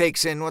as he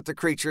takes in what the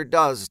creature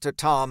does to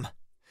Tom.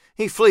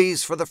 He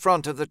flees for the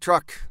front of the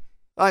truck.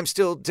 I'm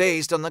still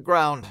dazed on the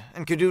ground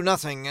and can do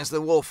nothing as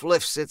the wolf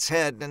lifts its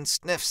head and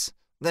sniffs,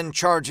 then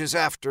charges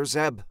after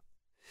Zeb.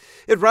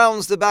 It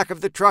rounds the back of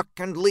the truck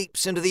and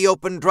leaps into the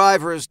open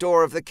driver's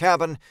door of the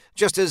cabin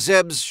just as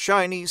Zeb's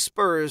shiny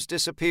spurs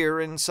disappear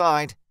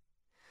inside.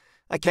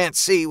 I can't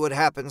see what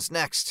happens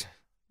next,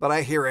 but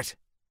I hear it.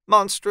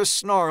 Monstrous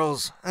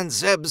snarls and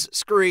Zeb's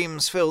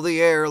screams fill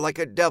the air like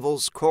a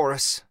devil's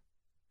chorus.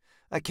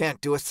 I can't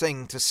do a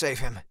thing to save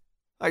him.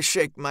 I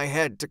shake my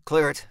head to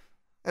clear it.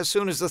 As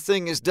soon as the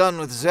thing is done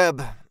with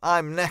Zeb,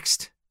 I'm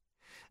next.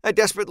 I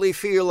desperately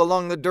feel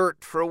along the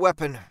dirt for a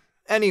weapon,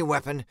 any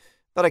weapon,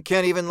 but I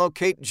can't even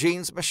locate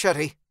Jean's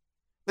machete.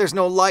 There's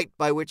no light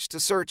by which to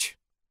search.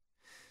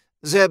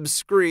 Zeb's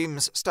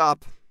screams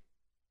stop.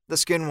 The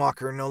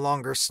Skinwalker no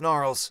longer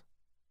snarls.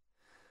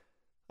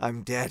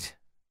 I'm dead.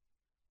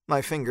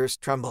 My fingers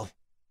tremble.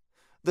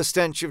 The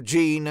stench of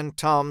Jean and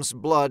Tom's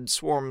blood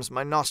swarms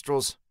my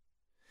nostrils.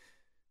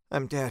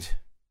 I'm dead.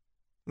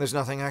 There's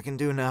nothing I can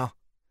do now.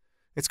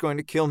 It's going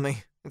to kill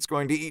me. It's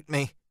going to eat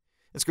me.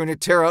 It's going to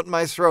tear out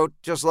my throat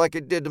just like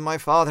it did to my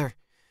father.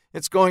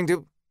 It's going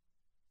to...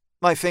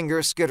 My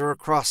fingers skitter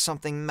across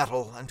something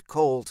metal and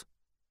cold.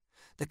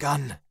 The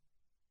gun.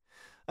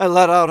 I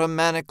let out a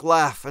manic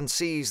laugh and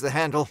seize the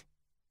handle.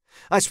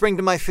 I spring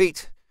to my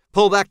feet,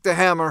 pull back the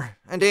hammer,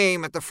 and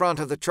aim at the front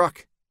of the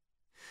truck.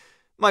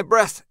 My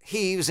breath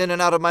heaves in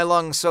and out of my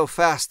lungs so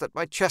fast that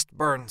my chest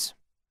burns.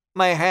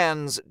 My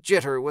hands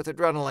jitter with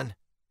adrenaline.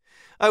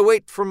 I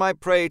wait for my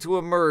prey to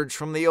emerge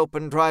from the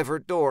open driver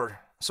door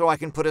so I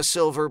can put a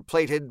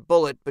silver-plated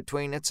bullet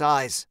between its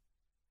eyes.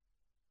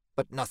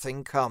 But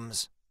nothing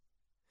comes.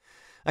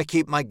 I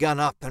keep my gun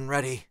up and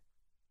ready.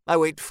 I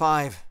wait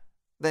 5,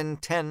 then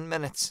 10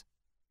 minutes.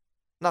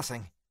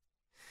 Nothing.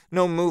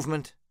 No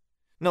movement.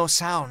 No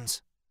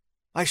sounds.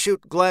 I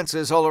shoot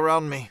glances all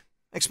around me,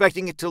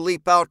 expecting it to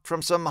leap out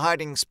from some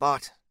hiding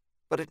spot,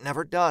 but it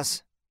never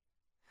does.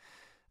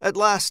 At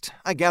last,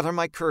 I gather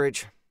my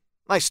courage.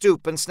 I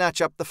stoop and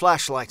snatch up the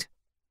flashlight.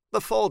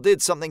 The fall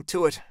did something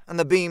to it, and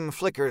the beam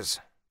flickers,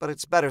 but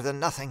it's better than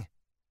nothing.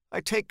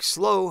 I take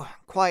slow,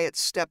 quiet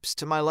steps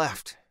to my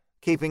left,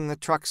 keeping the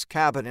truck's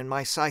cabin in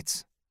my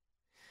sights.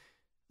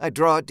 I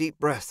draw a deep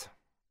breath,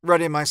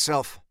 ready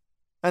myself,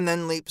 and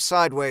then leap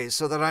sideways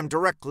so that I'm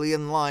directly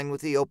in line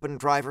with the open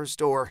driver's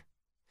door.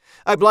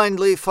 I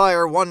blindly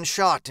fire one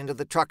shot into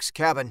the truck's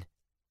cabin.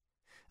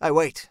 I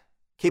wait,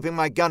 keeping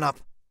my gun up,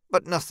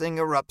 but nothing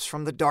erupts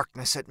from the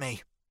darkness at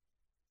me.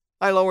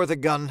 I lower the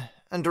gun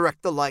and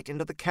direct the light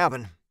into the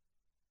cabin.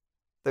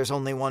 There's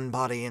only one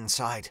body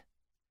inside.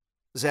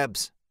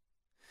 Zeb's.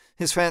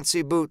 His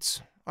fancy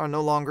boots are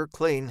no longer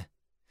clean.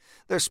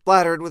 They're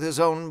splattered with his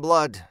own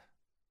blood.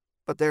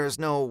 But there is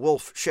no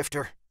wolf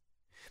shifter.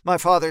 My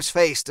father's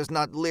face does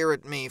not leer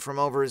at me from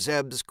over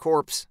Zeb's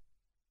corpse.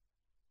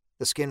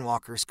 The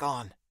Skinwalker's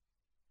gone.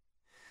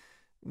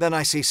 Then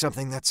I see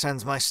something that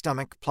sends my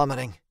stomach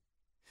plummeting.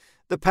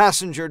 The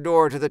passenger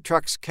door to the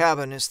truck's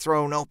cabin is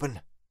thrown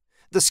open.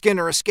 The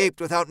Skinner escaped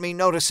without me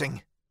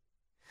noticing.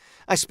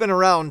 I spin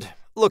around,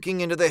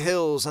 looking into the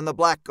hills and the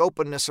black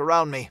openness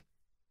around me.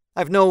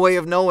 I've no way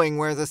of knowing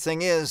where the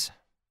thing is.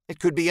 It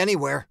could be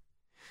anywhere.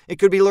 It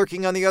could be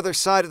lurking on the other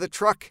side of the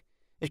truck.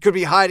 It could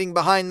be hiding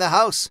behind the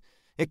house.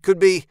 It could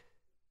be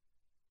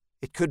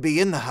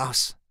in the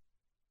house.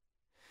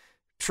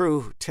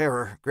 True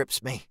terror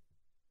grips me.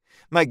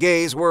 My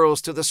gaze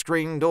whirls to the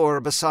screen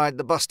door beside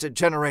the busted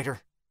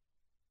generator.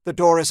 The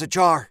door is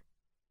ajar.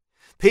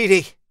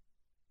 Petey!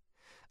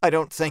 I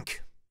don't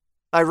think.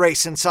 I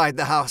race inside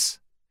the house.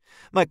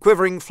 My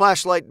quivering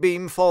flashlight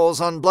beam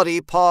falls on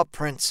bloody paw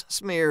prints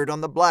smeared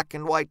on the black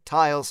and white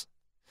tiles.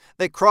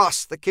 They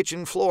cross the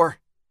kitchen floor.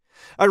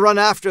 I run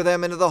after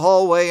them into the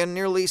hallway and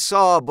nearly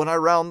sob when I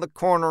round the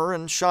corner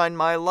and shine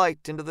my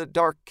light into the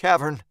dark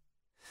cavern.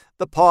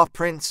 The paw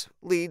prints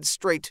lead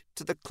straight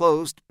to the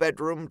closed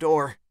bedroom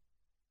door.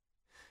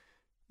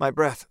 My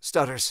breath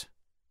stutters,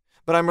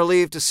 but I'm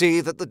relieved to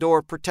see that the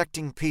door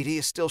protecting Petey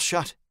is still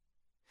shut.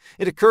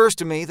 It occurs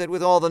to me that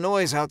with all the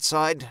noise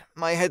outside,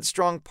 my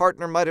headstrong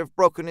partner might have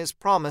broken his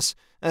promise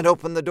and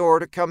opened the door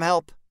to come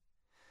help.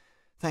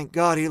 Thank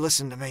God he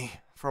listened to me,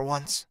 for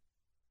once.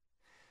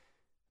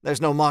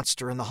 There's no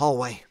monster in the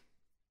hallway,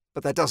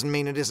 but that doesn't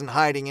mean it isn't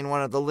hiding in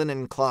one of the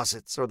linen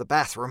closets or the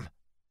bathroom.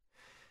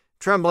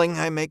 Trembling,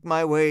 I make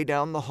my way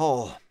down the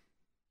hall.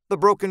 The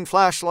broken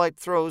flashlight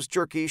throws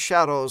jerky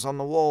shadows on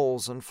the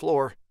walls and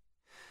floor.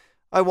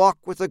 I walk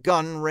with the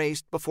gun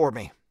raised before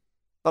me,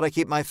 but I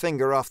keep my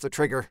finger off the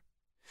trigger.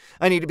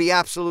 I need to be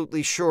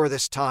absolutely sure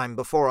this time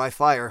before I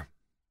fire.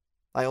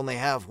 I only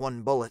have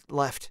one bullet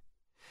left.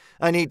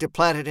 I need to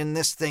plant it in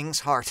this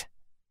thing's heart.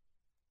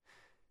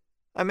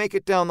 I make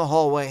it down the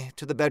hallway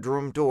to the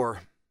bedroom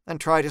door and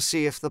try to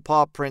see if the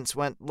paw prints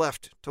went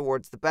left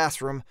towards the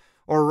bathroom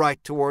or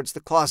right towards the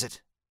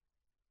closet.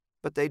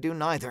 But they do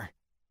neither.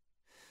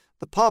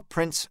 The paw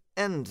prints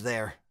end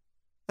there,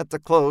 at the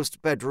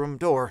closed bedroom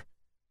door,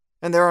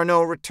 and there are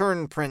no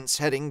return prints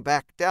heading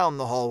back down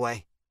the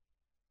hallway.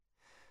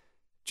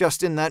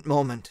 Just in that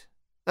moment,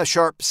 a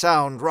sharp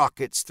sound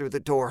rockets through the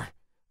door,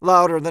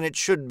 louder than it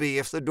should be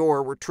if the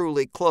door were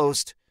truly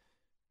closed.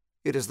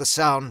 It is the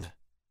sound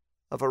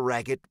of a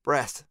ragged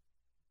breath.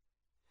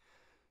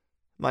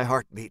 My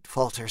heartbeat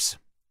falters.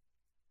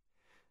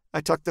 I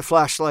tuck the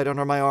flashlight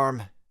under my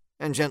arm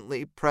and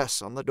gently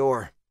press on the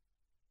door.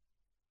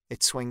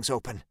 It swings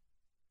open.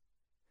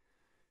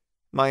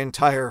 My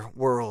entire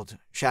world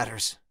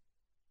shatters.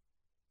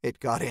 It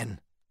got in.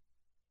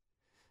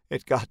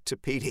 It got to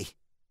Petey.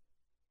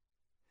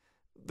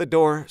 The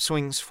door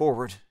swings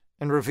forward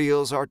and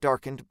reveals our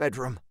darkened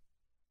bedroom.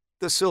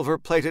 The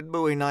silver-plated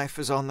Bowie knife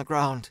is on the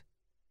ground.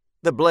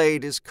 The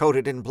blade is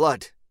coated in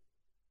blood.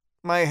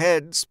 My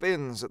head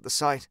spins at the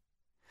sight.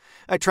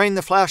 I train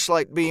the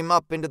flashlight beam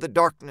up into the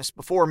darkness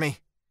before me,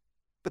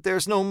 but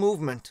there's no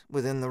movement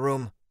within the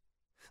room.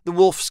 The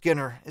wolf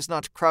Skinner is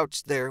not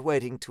crouched there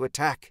waiting to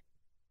attack.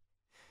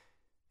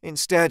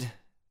 Instead,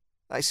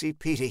 I see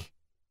Petey.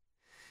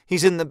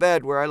 He's in the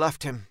bed where I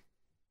left him.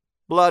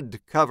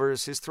 Blood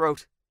covers his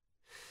throat.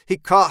 He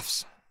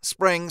coughs,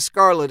 spraying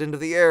scarlet into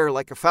the air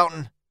like a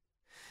fountain.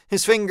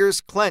 His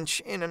fingers clench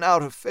in and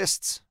out of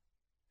fists.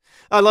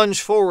 I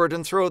lunge forward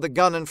and throw the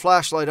gun and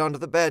flashlight onto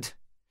the bed.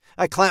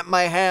 I clamp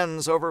my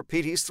hands over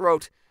Petey's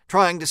throat,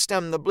 trying to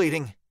stem the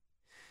bleeding.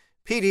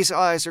 Petey's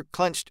eyes are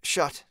clenched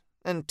shut,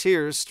 and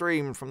tears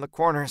stream from the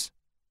corners.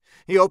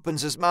 He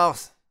opens his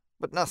mouth,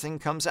 but nothing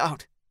comes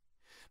out.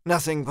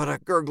 Nothing but a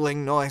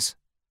gurgling noise.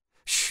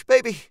 "Shh,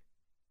 baby,"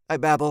 I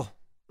babble,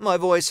 my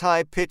voice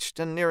high-pitched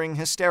and nearing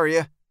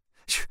hysteria.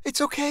 "Shh,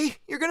 it's okay.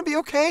 You're gonna be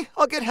okay.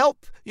 I'll get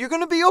help. You're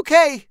gonna be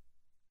okay."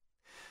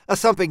 A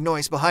thumping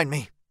noise behind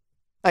me.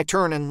 I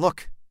turn and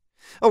look.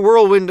 A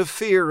whirlwind of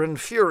fear and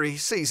fury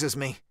seizes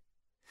me.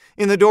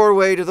 In the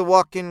doorway to the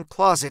walk-in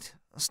closet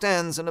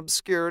stands an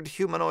obscured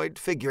humanoid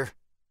figure.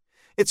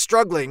 It's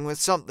struggling with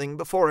something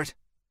before it.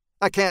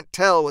 I can't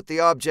tell what the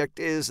object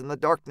is in the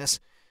darkness,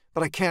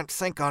 but I can't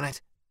think on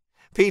it.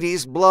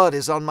 Petey's blood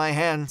is on my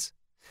hands.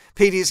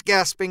 Petey's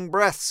gasping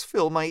breaths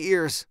fill my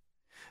ears.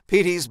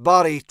 Petey's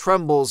body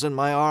trembles in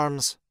my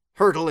arms,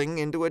 hurtling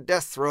into a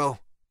death throe.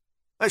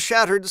 A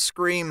shattered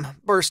scream,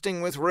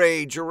 bursting with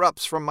rage,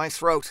 erupts from my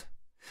throat.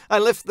 I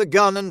lift the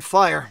gun and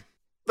fire.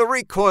 The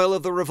recoil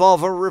of the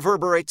revolver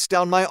reverberates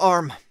down my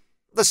arm.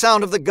 The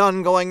sound of the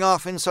gun going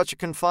off in such a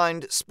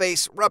confined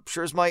space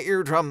ruptures my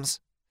eardrums.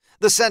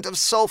 The scent of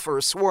sulfur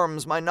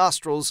swarms my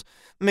nostrils,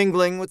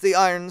 mingling with the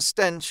iron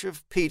stench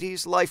of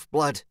Petey's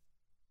lifeblood.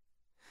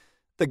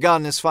 The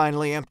gun is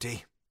finally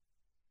empty.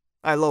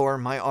 I lower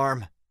my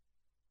arm.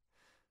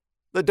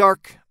 The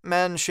dark,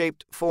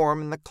 man-shaped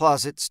form in the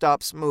closet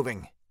stops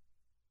moving,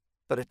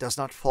 but it does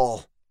not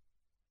fall.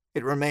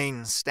 It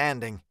remains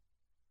standing.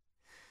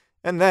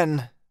 And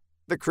then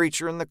the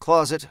creature in the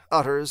closet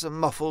utters a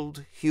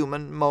muffled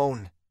human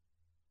moan.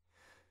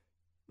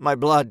 My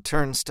blood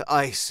turns to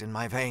ice in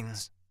my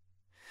veins.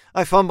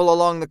 I fumble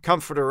along the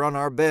comforter on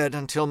our bed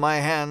until my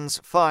hands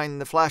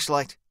find the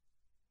flashlight.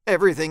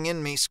 Everything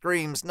in me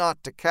screams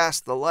not to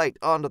cast the light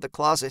onto the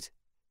closet.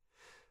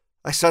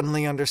 I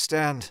suddenly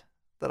understand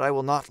that I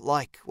will not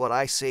like what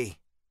I see.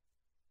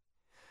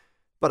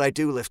 But I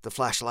do lift the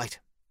flashlight.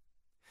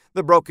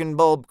 The broken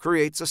bulb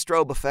creates a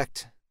strobe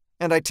effect,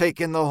 and I take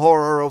in the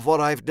horror of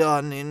what I've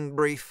done in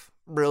brief,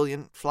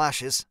 brilliant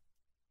flashes.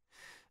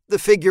 The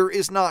figure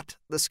is not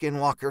the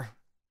Skinwalker.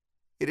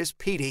 It is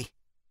Petey.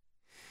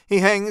 He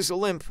hangs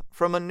limp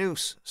from a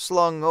noose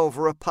slung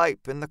over a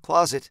pipe in the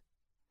closet.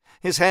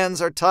 His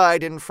hands are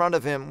tied in front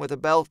of him with a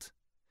belt.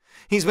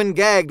 He's been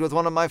gagged with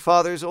one of my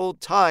father's old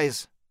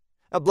ties.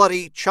 A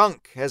bloody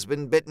chunk has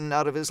been bitten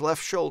out of his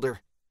left shoulder.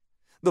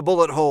 The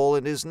bullet hole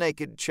in his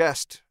naked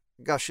chest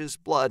gushes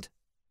blood.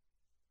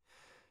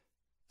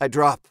 I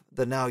drop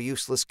the now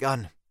useless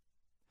gun.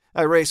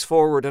 I race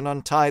forward and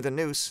untie the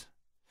noose.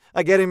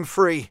 I get him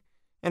free,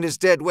 and his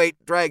dead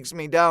weight drags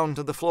me down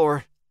to the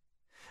floor.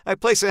 I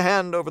place a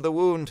hand over the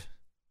wound,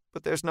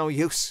 but there's no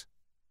use.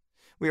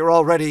 We are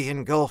already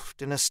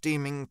engulfed in a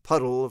steaming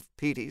puddle of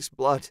Petey's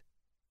blood.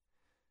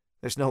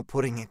 There's no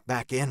putting it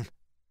back in.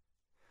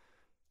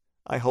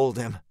 I hold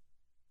him.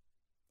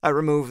 I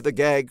remove the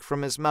gag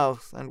from his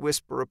mouth and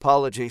whisper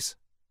apologies.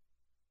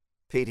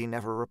 Petey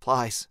never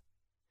replies.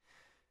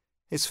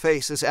 His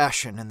face is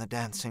ashen in the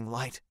dancing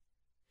light.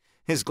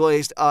 His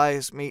glazed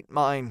eyes meet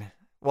mine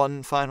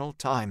one final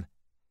time.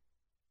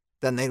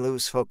 Then they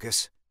lose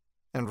focus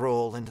and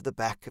roll into the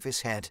back of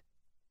his head.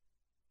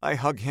 I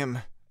hug him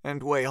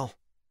and wail.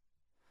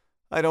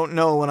 I don't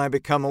know when I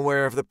become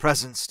aware of the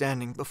presence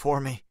standing before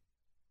me.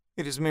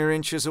 It is mere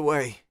inches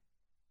away,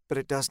 but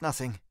it does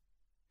nothing.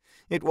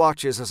 It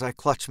watches as I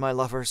clutch my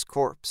lover's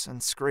corpse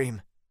and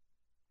scream.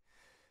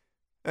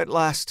 At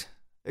last,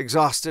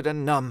 exhausted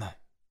and numb,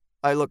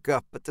 I look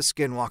up at the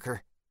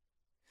Skinwalker.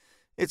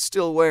 It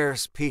still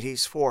wears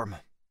Petey's form.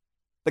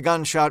 The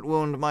gunshot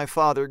wound my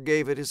father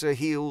gave it is a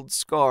healed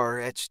scar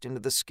etched into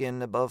the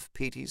skin above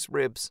Petey's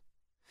ribs.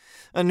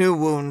 A new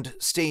wound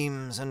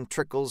steams and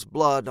trickles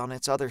blood on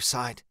its other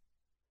side.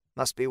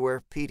 Must be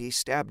where Petey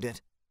stabbed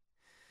it.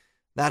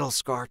 That'll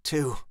scar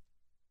too.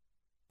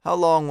 How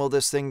long will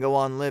this thing go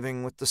on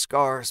living with the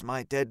scars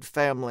my dead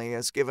family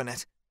has given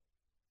it?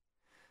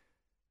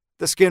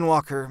 The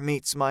Skinwalker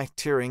meets my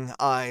tearing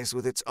eyes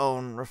with its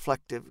own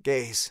reflective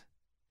gaze.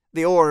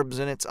 The orbs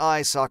in its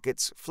eye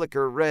sockets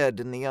flicker red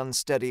in the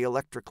unsteady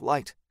electric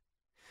light.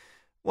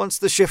 Once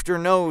the shifter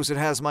knows it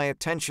has my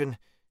attention,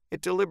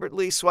 it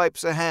deliberately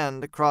swipes a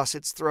hand across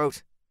its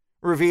throat,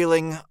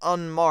 revealing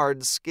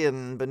unmarred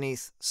skin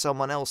beneath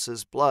someone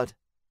else's blood.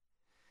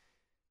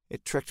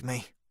 It tricked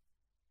me.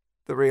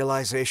 The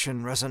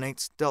realization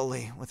resonates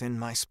dully within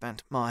my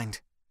spent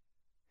mind.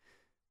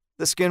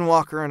 The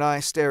Skinwalker and I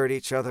stare at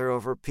each other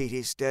over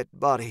Petey's dead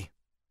body.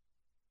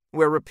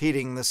 We're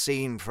repeating the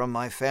scene from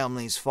my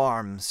family's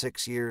farm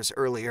 6 years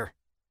earlier.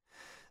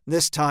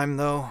 This time,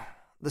 though,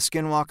 the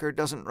Skinwalker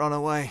doesn't run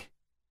away.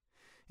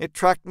 It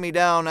tracked me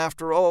down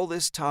after all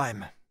this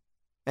time,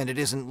 and it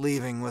isn't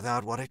leaving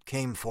without what it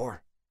came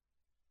for.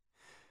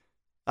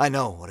 I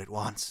know what it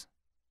wants.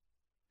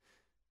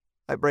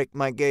 I break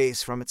my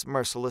gaze from its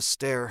merciless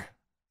stare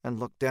and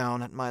look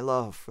down at my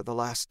love for the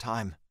last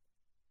time.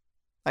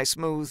 I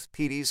smooth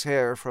Petey's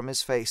hair from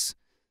his face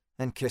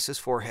and kiss his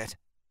forehead.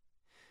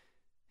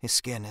 His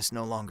skin is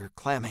no longer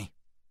clammy.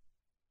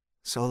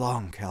 So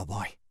long,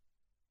 cowboy,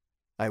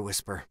 I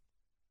whisper.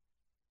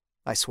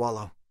 I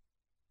swallow.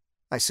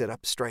 I sit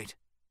up straight.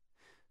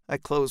 I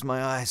close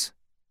my eyes.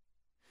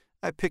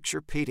 I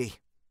picture Petey,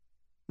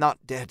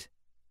 not dead,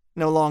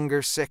 no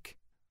longer sick,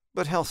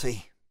 but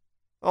healthy,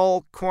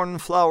 all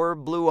cornflower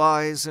blue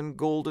eyes and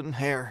golden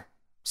hair,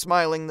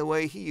 smiling the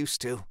way he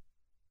used to,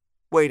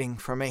 waiting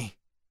for me.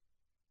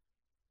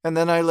 And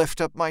then I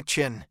lift up my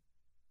chin,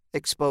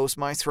 expose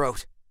my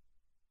throat,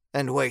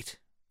 and wait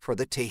for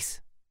the teeth.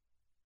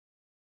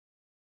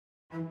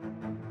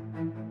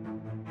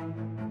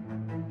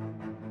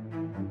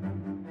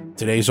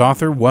 Today's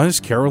author was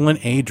Carolyn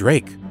A.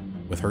 Drake,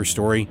 with her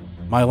story,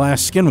 My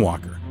Last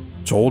Skinwalker,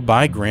 told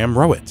by Graham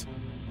Rowett.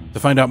 To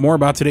find out more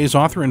about today's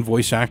author and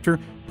voice actor,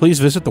 please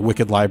visit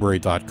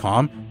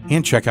thewickedlibrary.com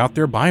and check out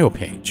their bio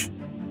page.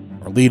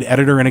 Our lead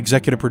editor and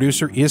executive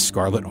producer is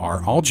Scarlett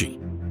R. Algie.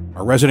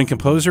 Our resident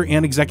composer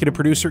and executive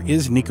producer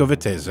is Nico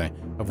Vettese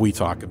of We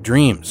Talk of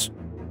Dreams.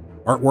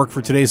 Artwork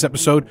for today's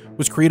episode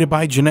was created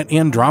by Jeanette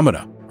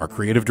Andromeda, our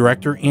creative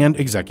director and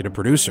executive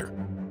producer.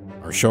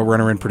 Our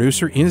showrunner and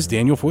producer is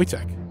Daniel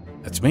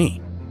Foytek. That's me.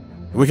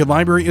 The Wicked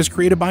Library is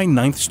created by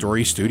Ninth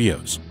Story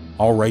Studios.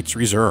 All rights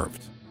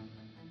reserved.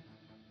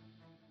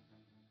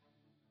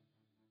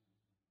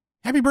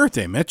 Happy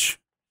birthday, Mitch.